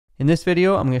In this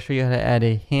video, I'm going to show you how to add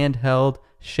a handheld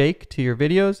shake to your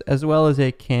videos, as well as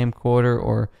a camcorder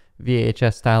or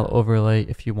VHS style overlay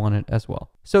if you want it as well.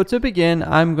 So to begin,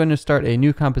 I'm going to start a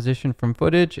new composition from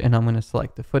footage, and I'm going to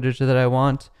select the footage that I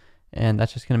want, and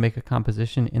that's just going to make a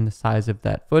composition in the size of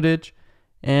that footage.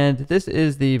 And this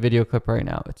is the video clip right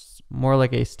now. It's more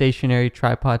like a stationary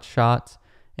tripod shot,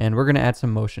 and we're going to add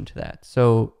some motion to that.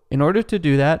 So in order to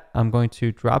do that, I'm going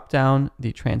to drop down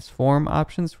the transform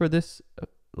options for this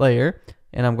layer,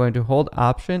 and I'm going to hold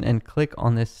Option and click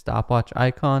on this stopwatch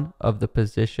icon of the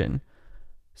position.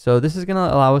 So this is going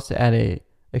to allow us to add a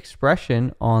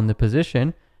expression on the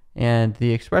position, and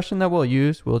the expression that we'll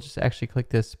use, we'll just actually click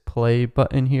this play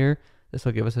button here. This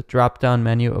will give us a drop down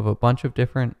menu of a bunch of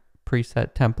different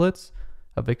preset templates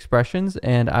of expressions,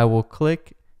 and I will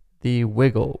click the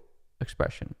wiggle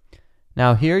expression.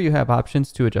 Now here you have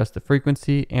options to adjust the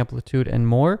frequency, amplitude, and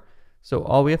more. So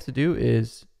all we have to do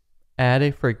is add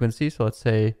a frequency, so let's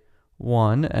say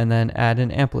 1, and then add an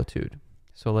amplitude,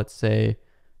 so let's say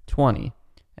 20.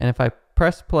 And if I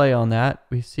press play on that,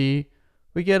 we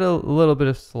get a little bit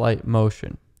of slight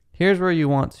motion. Here's where you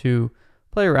want to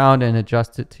play around and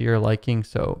adjust it to your liking.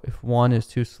 So if 1 is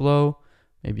too slow,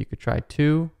 maybe you could try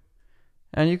 2,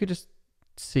 and you could just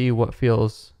see what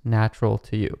feels natural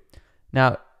to you.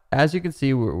 Now, as you can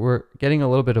see, we're getting a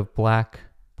little bit of black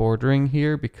bordering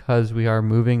here because we are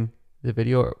moving the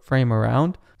video frame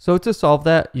around. So to solve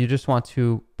that, you just want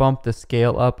to bump the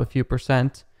scale up a few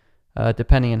percent,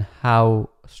 depending on how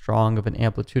strong of an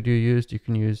amplitude you used. You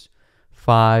can use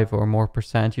 5 or more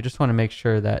percent. You just want to make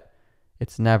sure that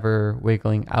it's never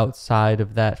wiggling outside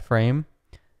of that frame.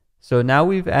 So now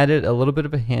we've added a little bit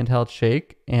of a handheld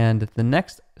shake, and the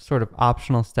next sort of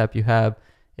optional step you have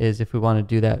is if we want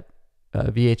to do that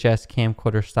VHS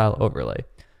camcorder style overlay.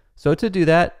 So to do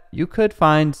that, you could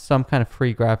find some kind of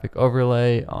free graphic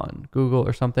overlay on Google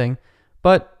or something,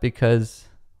 but because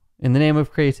in the name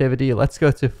of creativity, let's go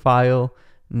to File,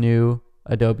 New,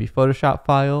 Adobe Photoshop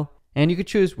File, and you could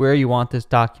choose where you want this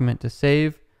document to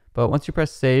save. But once you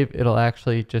press save, it'll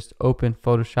actually just open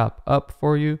Photoshop up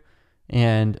for you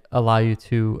and allow you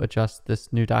to adjust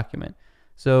this new document.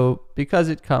 So because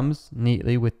it comes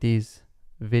neatly with these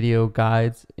video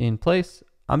guides in place,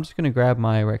 I'm just going to grab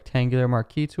my rectangular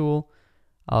marquee tool.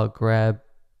 I'll grab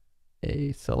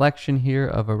a selection here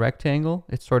of a rectangle.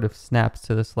 It sort of snaps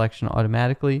to the selection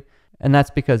automatically, and that's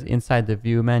because inside the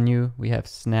view menu we have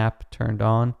snap turned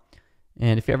on.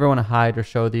 And if you ever want to hide or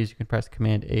show these, you can press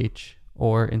Command H,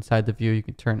 or inside the view you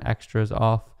can turn extras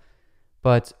off.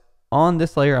 But on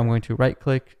this layer, I'm going to right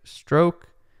click, stroke.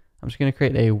 I'm just going to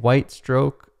create a white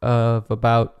stroke of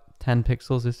about 10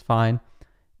 pixels is fine.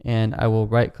 And I will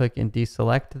right click and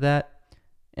deselect that.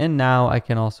 And now I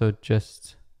can also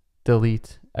just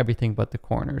delete everything but the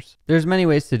corners. There's many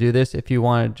ways to do this. If you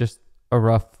want just a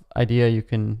rough idea, you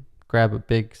can grab a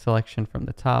big selection from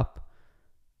the top,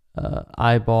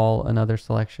 eyeball another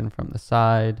selection from the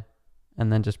side,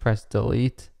 and then just press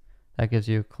delete. That gives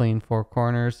you clean 4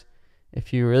 corners.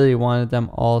 If you really wanted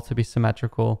them all to be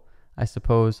symmetrical, I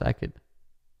suppose I could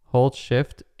hold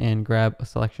shift and grab a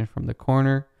selection from the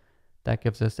corner. That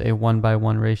gives us a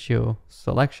 1:1 ratio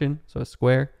selection, so a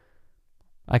square.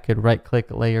 I could right click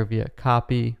layer via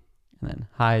copy and then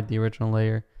hide the original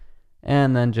layer,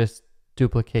 and then just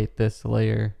duplicate this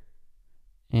layer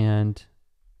and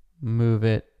move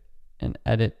it and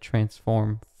edit,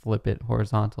 transform, flip it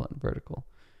horizontal and vertical.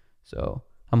 So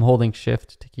I'm holding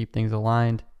shift to keep things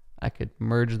aligned. I could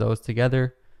merge those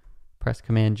together, press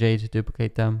Command J to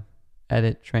duplicate them,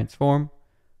 edit, transform,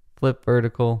 flip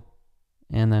vertical,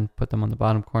 and then put them on the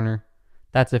bottom corner.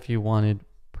 That's if you wanted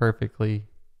perfectly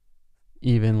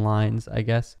even lines, I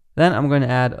guess. Then I'm going to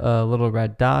add a little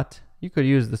red dot. You could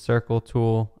use the circle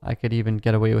tool. I could even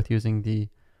get away with using the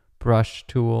brush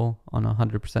tool on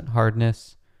 100%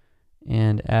 hardness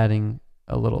and adding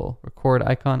a little record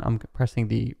icon. I'm pressing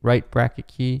the right bracket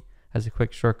key as a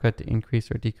quick shortcut to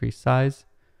increase or decrease size.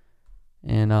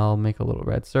 And I'll make a little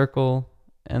red circle,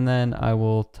 and then I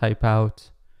will type out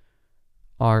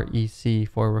REC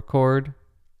for record.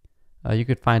 You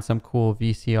could find some cool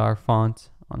VCR font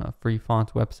on a free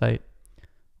font website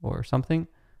or something.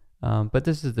 But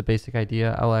this is the basic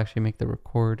idea. I will actually make the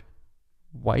record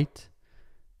white.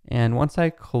 And once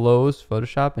I close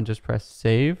Photoshop and just press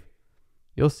save,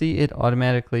 you'll see it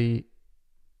automatically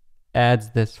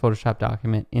adds this Photoshop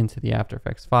document into the After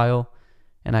Effects file.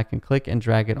 And I can click and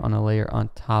drag it on a layer on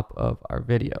top of our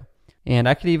video. And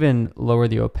I could even lower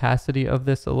the opacity of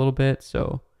this a little bit,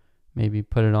 so maybe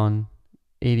put it on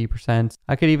 80%.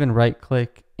 I could even right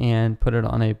click and put it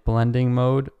on a blending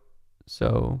mode,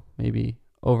 so maybe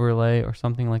overlay or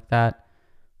something like that.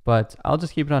 but I'll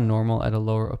just keep it on normal at a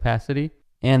lower opacity.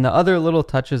 And the other little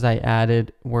touches I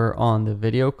added were on the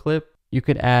video clip. You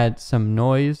could add some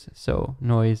noise, so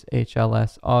noise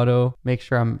HLS auto. Make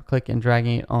sure I'm clicking and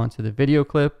dragging it onto the video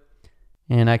clip.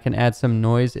 And I can add some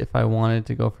noise if I wanted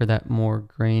to go for that more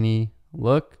grainy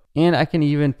look. And I can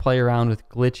even play around with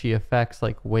glitchy effects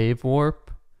like wave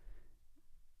warp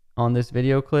on this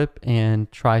video clip and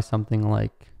try something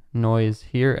like noise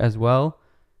here as well.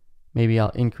 Maybe I'll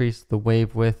increase the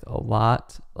wave width a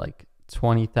lot, like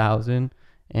 20,000,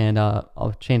 and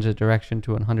I'll change the direction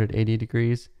to 180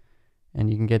 degrees, and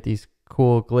you can get these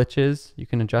cool glitches. You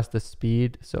can adjust the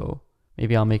speed, so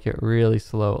maybe I'll make it really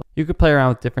slow. You could play around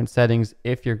with different settings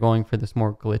if you're going for this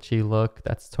more glitchy look.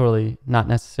 That's totally not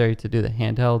necessary to do the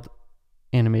handheld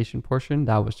animation portion.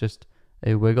 That was just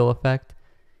a wiggle effect.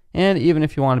 And even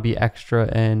if you want to be extra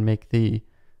and make the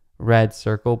red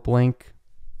circle blink,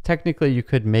 technically you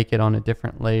could make it on a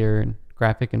different layer in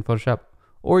graphic in Photoshop,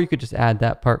 or you could just add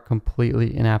that part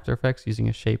completely in After Effects using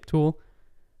a shape tool.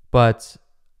 But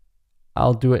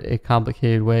I'll do it a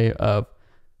complicated way of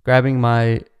grabbing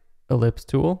my ellipse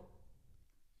tool,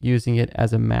 using it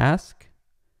as a mask,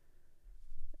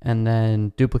 and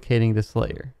then duplicating this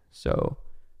layer. So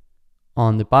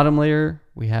on the bottom layer,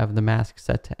 we have the mask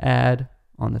set to add.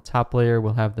 On the top layer,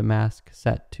 we'll have the mask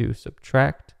set to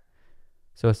subtract.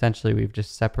 So essentially, we've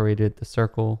just separated the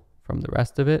circle from the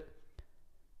rest of it.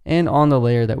 And on the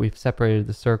layer that we've separated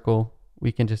the circle,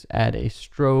 we can just add a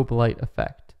strobe light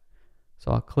effect.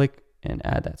 So I'll click and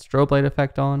add that strobe light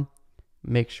effect on.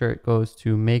 Make sure it goes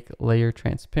to make layer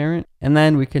transparent. And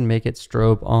then we can make it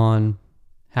strobe on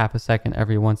half a second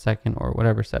every 1 second, or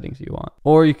whatever settings you want.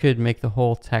 Or you could make the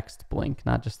whole text blink,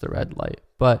 not just the red light.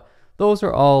 But those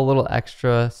are all little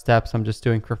extra steps I'm just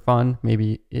doing for fun.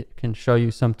 Maybe it can show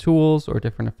you some tools or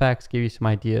different effects, give you some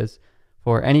ideas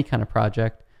for any kind of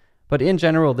project. But in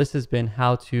general, this has been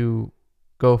how to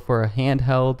go for a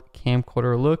handheld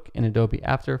camcorder look in Adobe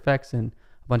After Effects, and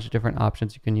a bunch of different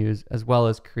options you can use, as well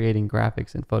as creating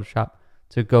graphics in Photoshop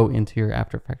to go into your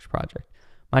After Effects project.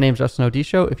 My name is Justin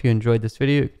Odisho. If you enjoyed this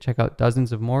video, you can check out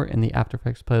dozens of more in the After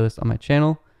Effects playlist on my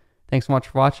channel. Thanks so much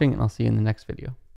for watching, and I'll see you in the next video.